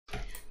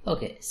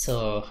Okay,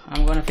 so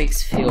I'm gonna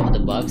fix few of the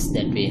bugs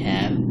that we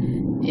have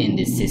in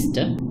this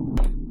system.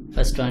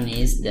 First one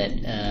is that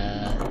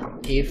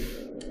if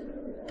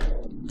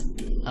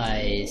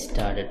I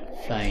started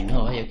flying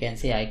over, you can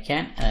see I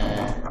can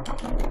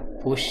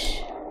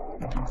push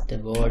the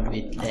board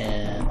with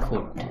the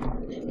foot.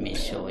 Let me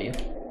show you.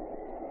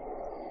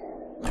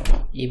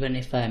 Even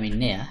if I'm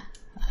in air,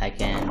 I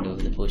can do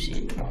the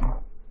pushing.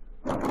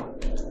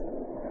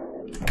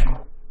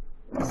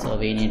 So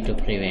we need to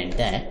prevent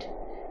that.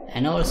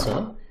 And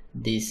also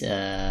this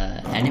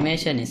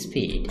animation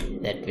speed,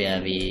 that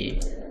where we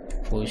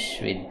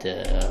push with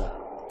the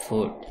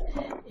foot,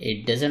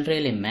 it doesn't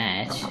really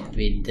match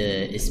with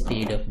the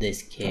speed of the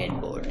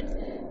skateboard,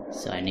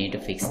 so I need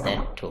to fix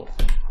that too.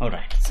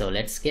 Alright, so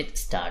let's get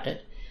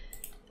started.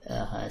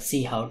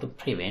 See how to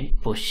prevent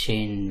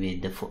pushing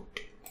with the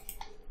foot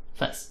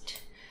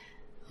first.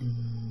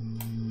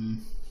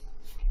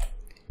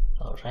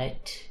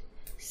 Alright,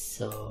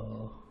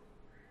 so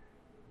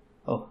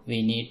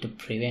we need to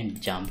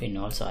prevent jumping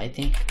also. I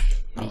think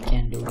we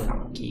can do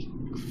a kick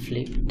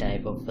flip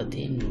type of a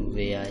thing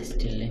where I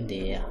still in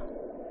the air.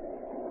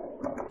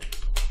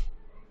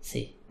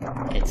 See,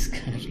 it's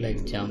kind of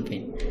like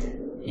jumping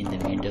in the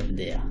middle of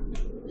the air.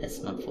 That's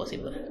not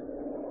possible.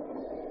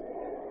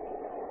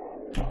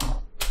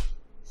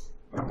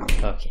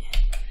 Okay,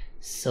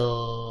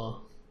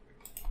 so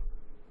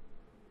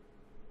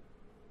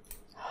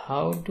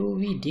how do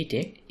we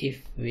detect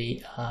if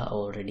we are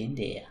already in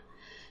the air?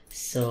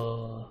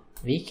 So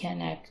we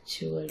can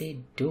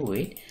actually do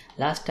it.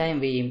 Last time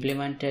we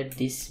implemented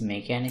this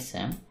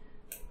mechanism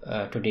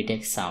to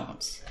detect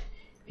sounds.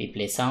 We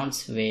play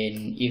sounds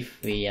if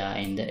we are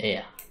in the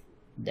air.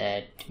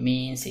 That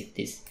means if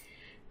this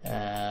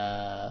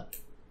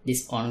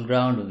on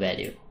ground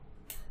value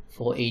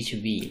for each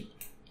wheel,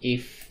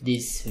 if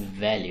this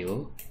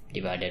value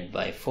divided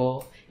by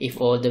 4,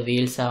 if all the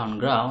wheels are on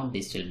ground,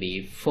 this will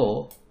be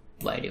 4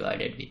 by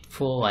divided with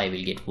 4, I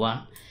will get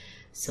 1.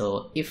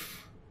 So if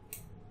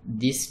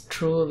this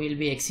true will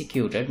be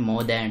executed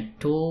more than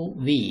 2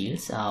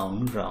 wheels are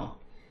on ground.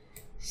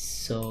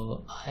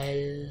 So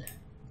I'll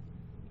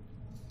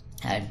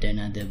add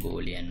another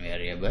boolean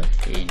variable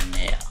in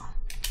air,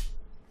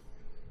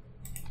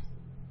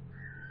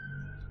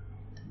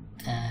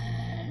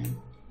 and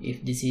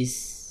if this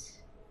is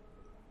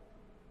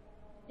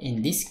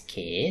in this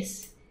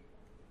case,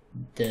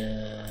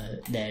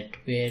 that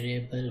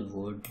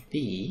variable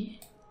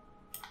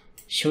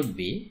should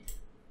be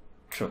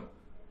true.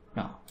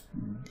 Now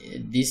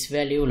this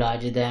value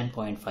larger than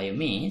 0.5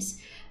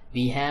 means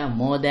we have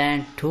more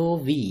than 2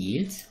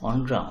 wheels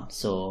on ground,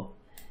 so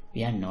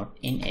we are not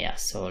in air.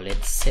 So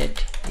let's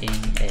set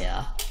in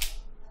air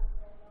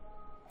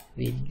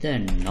with the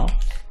knob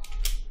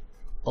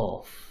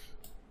of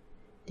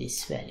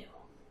this value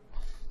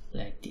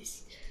like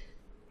this.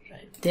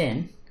 Right,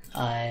 then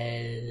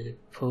I'll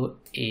put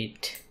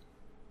it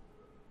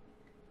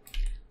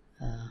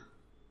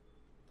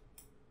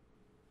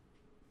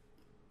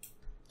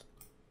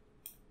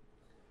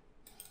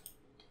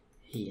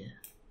here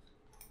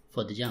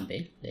for the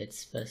jumping.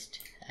 Let's first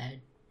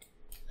add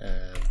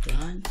a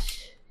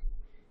branch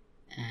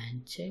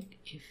and check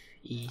if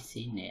is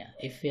in air.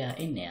 If we are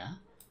in air,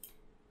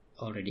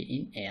 already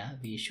in air,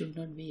 we should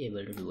not be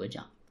able to do a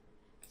jump,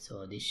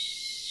 so this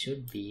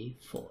should be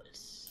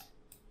false.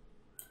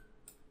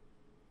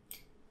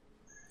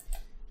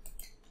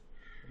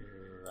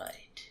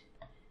 Right,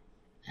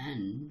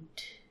 and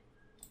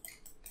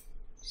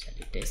shall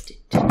we test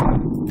it?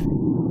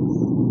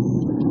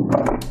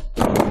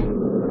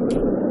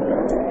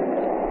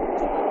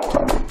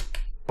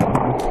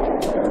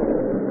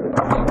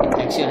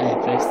 Actually, I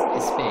pressed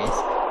space,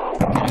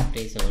 the character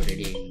is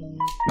already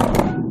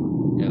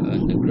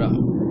on the ground.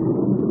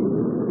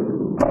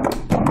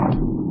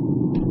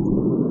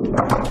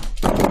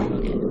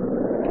 Okay.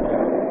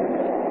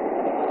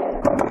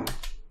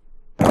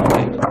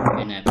 Right.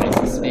 When I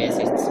press space,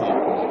 it's not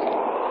working.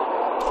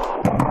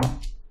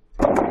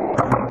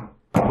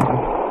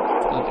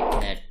 Okay,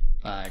 that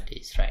part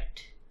is right.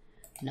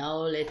 Now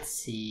let's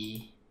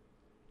see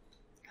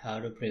how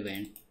to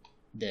prevent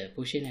the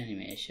pushing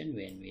animation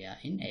when we are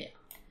in air.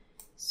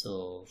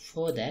 So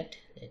for that,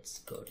 let's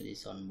go to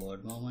this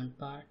onboard moment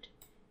part.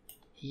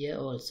 Here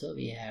also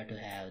we have to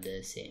have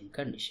the same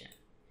condition,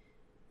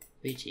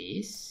 which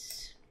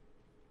is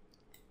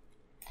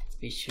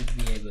we should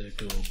be able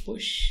to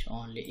push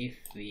only if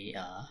we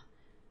are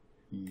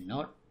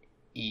not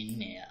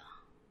in air.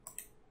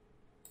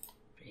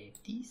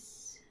 Break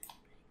this,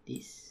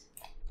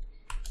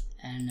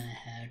 and I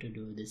have to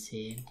do the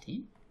same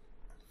thing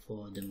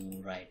for the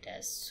move right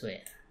as well.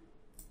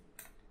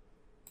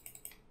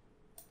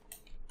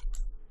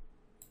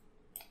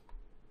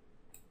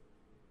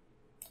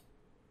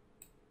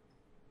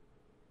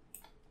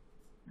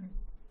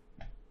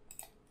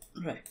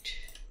 Right,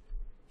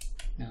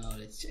 now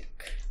let's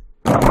check.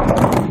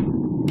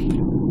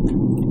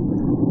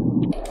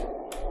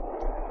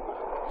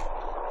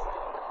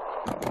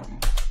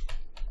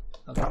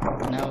 Okay,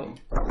 now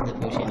the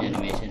pushing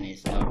animation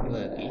is not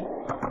working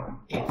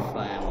if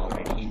I am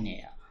already in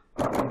air.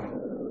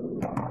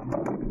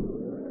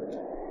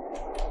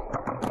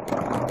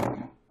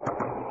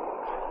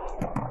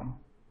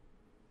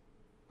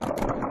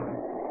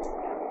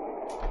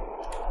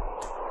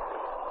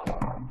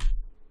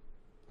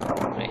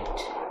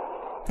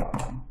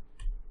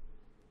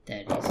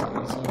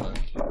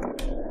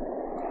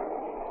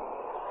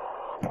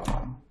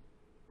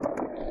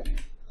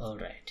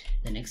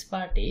 next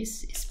part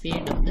is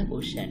speed of the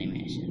push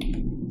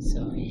animation.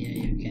 So here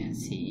you can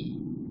see,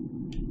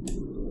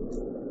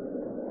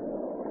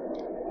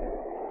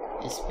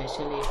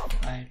 especially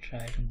if I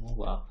try to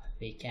move up,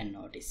 we can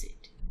notice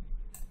it.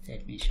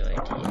 Let me show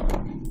it here.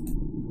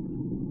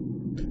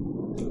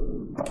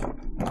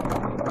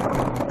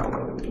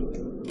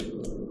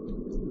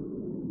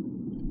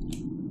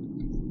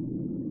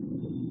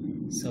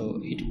 So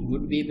it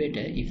would be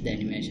better if the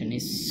animation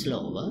is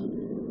slower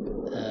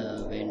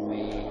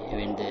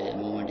when the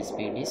movement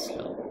speed is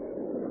slow.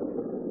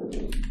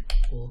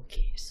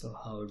 Okay, so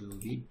how do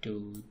we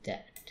do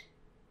that?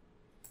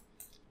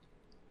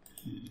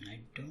 I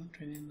don't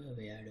remember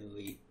where do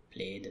we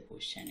play the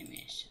push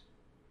animation.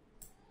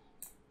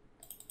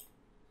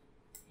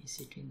 Is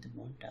it in the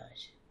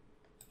montage?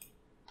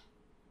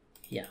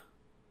 Yeah,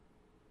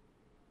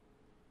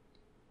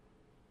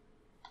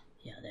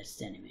 that's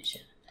the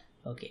animation.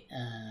 Okay,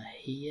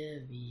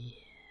 here we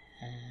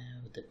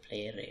have the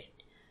play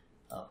rate.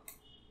 Oh,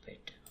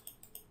 better.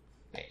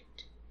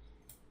 Wait.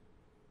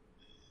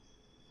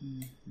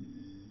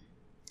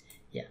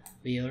 Yeah,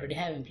 we already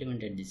have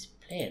implemented this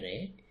play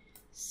rate,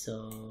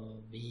 so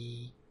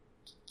we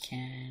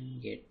can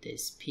get the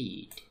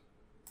speed.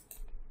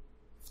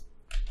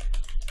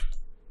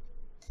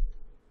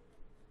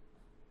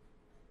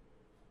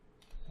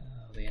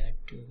 Where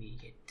do we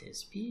get the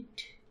speed?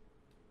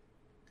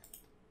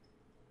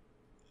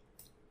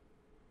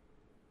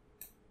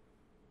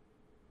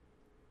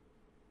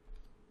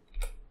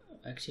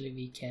 Actually,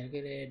 we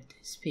calculate the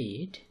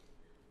speed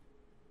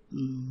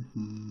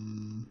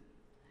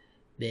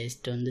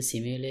based on the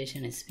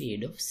simulation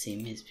speed of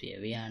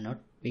𝐶𝐻𝐵.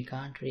 We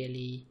can't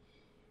really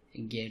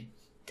get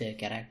the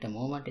character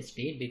movement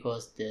speed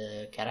because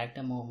the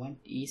character movement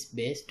is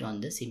based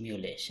on the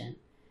simulation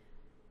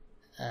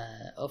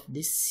of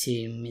this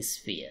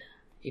𝐶𝐻𝐵.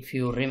 If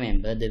you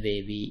remember the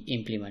way we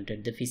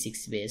implemented the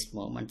physics-based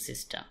movement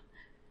system.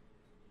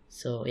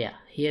 So yeah,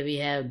 here we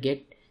have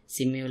get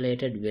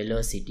simulated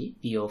velocity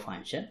PO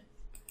function,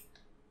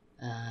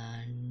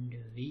 and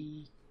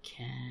we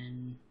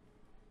can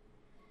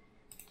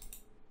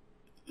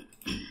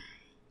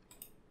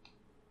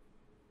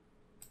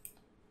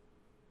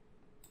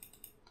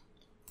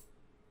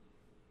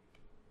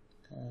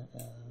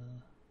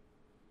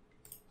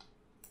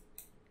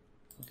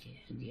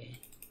okay, again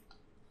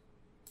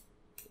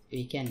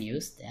we can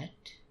use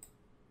that.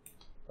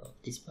 Oh,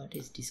 this part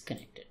is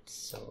disconnected,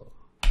 so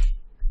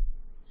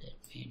let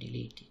me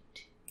delete it.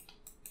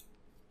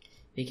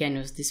 We can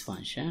use this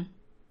function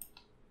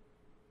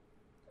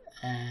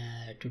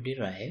to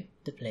derive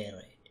the play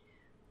rate,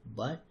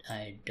 but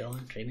I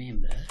don't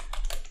remember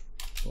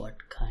what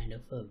kind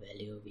of a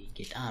value we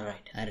get.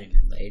 Right, I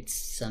remember, it's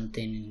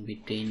something in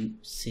between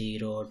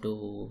 0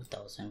 to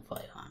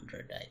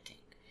 1500, I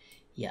think.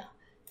 Yeah,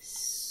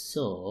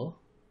 so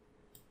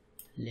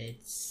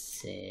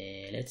let's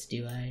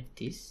divide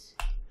this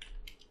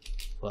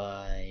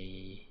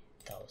by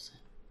 1000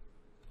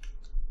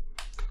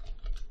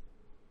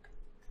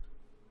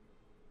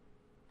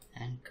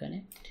 and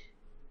connect,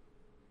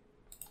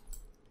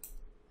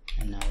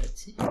 and now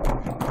let's see.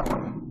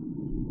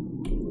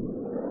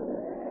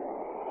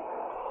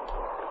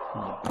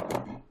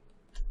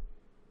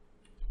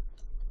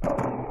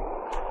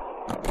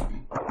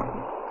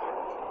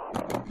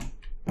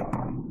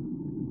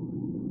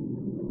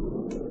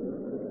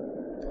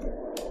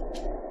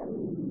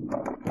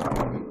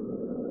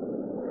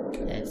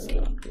 That's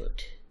not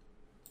good.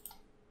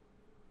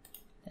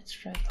 Let's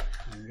try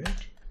 500.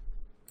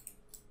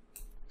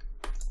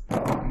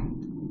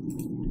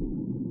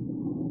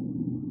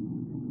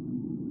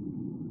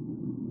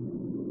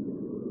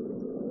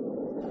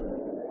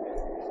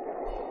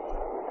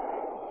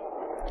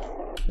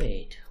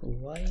 Wait,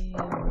 why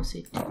was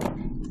it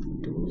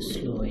too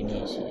slow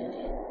initially?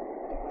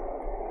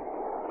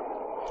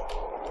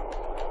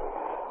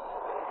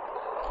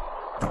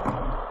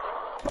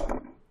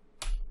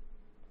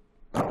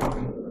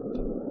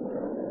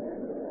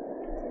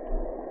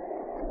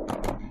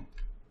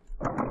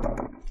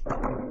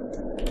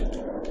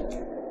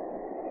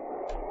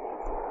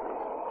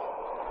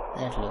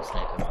 That looks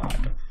like a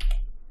problem.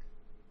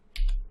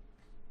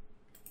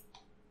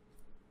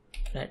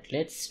 Right,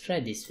 let's try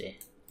this way.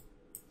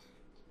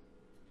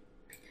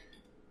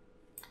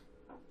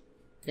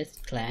 Let's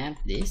clamp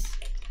this,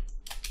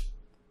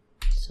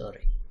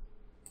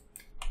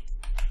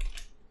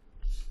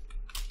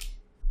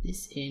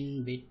 this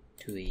in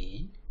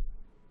between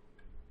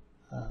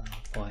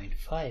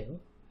 0.5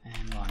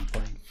 and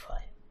 1.5.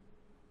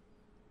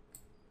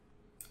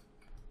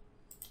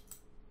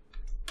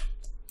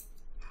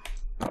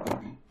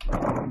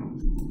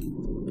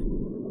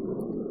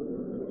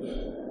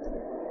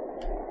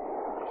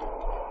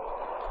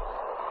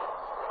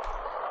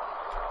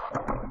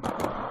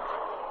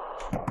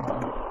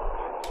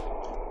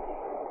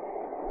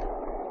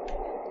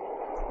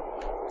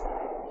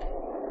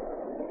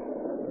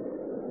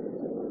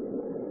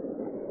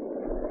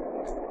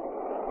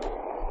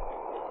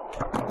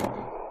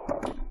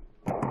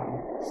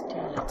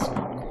 Still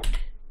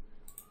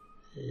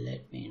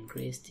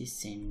replace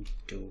this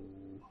into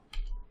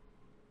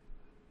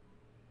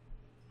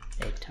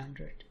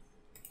 800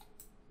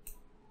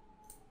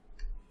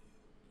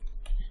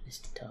 and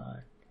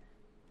start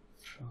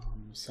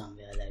from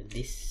somewhere like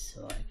this,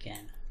 so I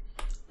can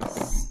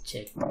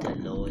check the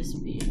low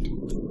speed.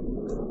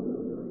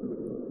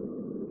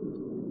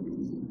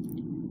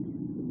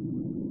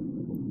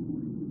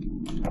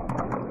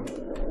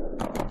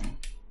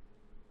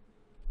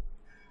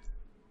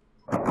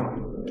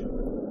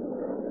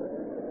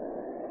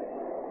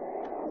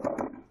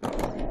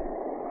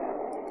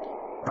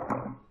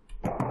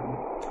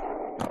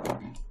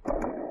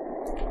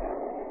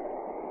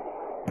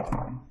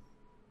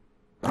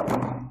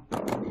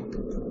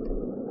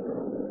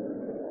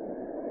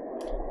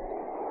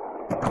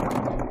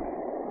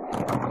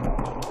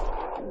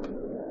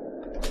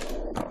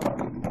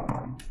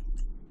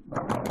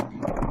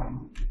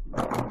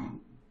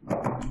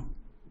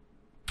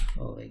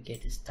 Oh, I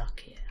get stuck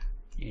here.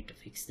 Need to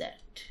fix that.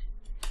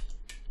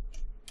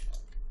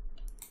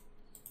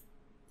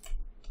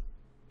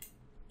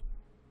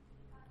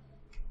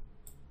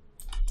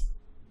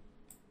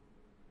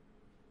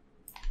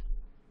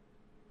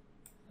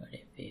 But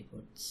if we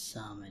put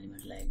some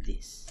element like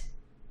this,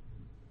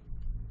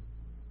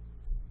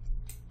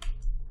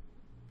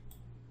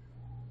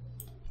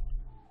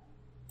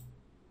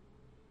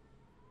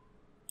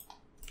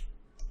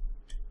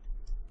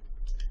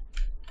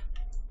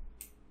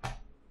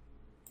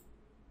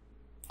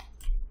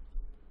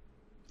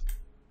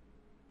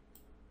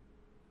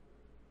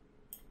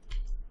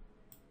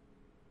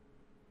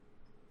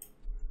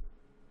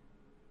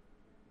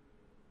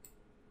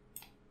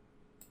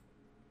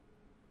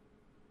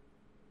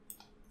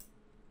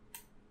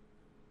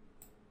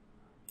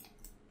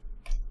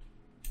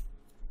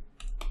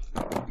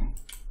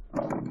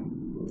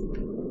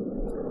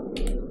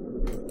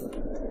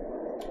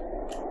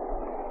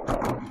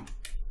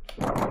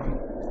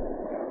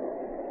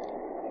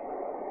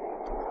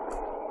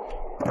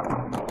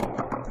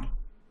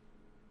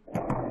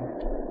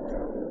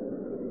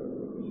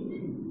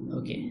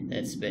 okay,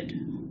 that's better.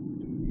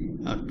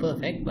 Not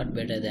perfect, but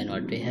better than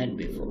what we had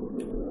before.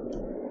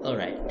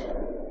 Alright,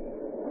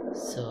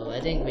 so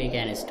I think we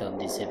can stop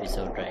this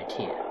episode right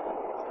here.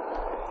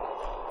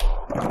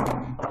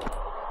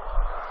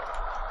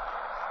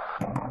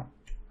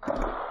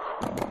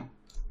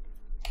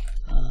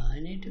 I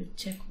need to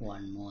check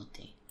one more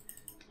thing.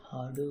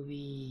 How do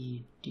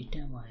we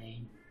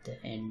determine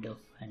the end of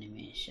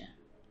animation?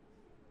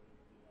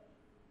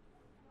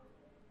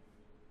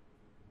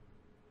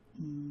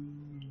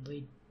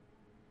 We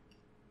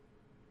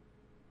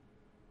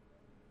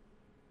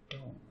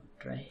don't,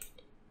 right?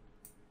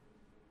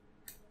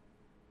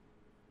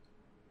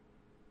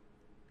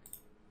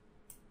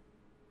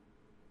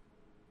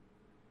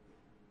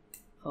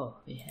 Oh,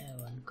 we have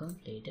one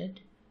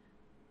completed,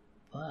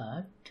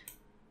 but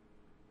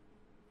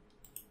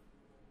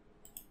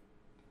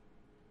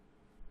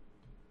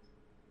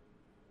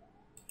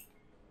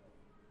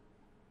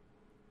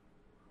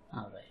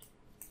alright.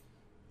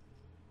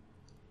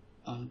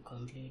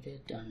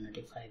 Uncompleted,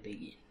 unnotify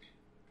begin.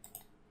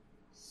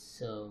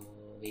 So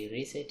we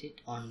reset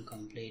it on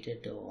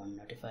completed or on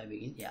notify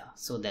begin. Yeah,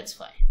 so that's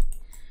fine.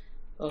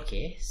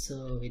 Okay,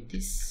 so with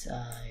this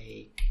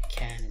I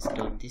can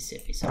stop this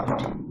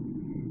episode,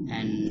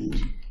 and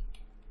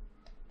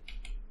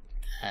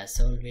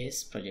as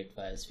always project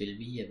files will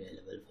be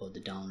available for the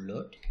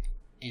download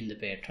in the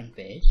Patreon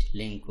page.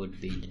 Link would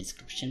be in the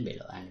description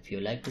below, and if you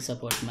like to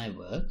support my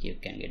work, you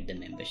can get the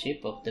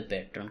membership of the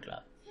Patreon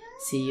club.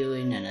 See you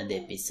in another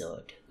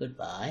episode.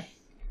 Goodbye.